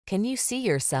Can you see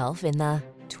yourself in the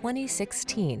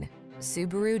 2016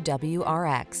 Subaru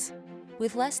WRX?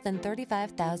 With less than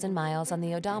 35,000 miles on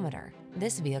the odometer,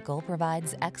 this vehicle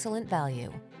provides excellent value.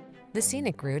 The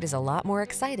scenic route is a lot more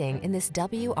exciting in this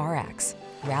WRX.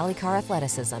 Rally car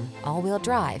athleticism, all-wheel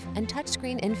drive, and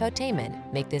touchscreen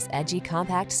infotainment make this edgy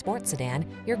compact sports sedan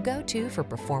your go-to for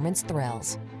performance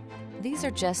thrills. These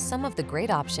are just some of the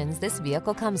great options this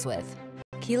vehicle comes with: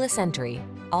 keyless entry,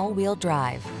 all-wheel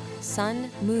drive, sun,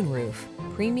 moonroof,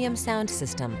 premium sound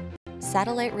system,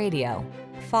 satellite radio,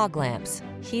 fog lamps,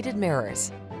 heated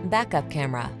mirrors, backup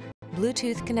camera,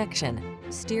 Bluetooth connection,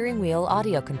 steering wheel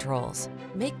audio controls.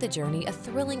 Make the journey a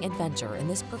thrilling adventure in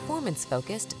this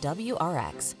performance-focused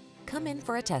WRX. Come in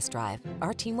for a test drive.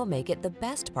 Our team will make it the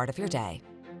best part of your day.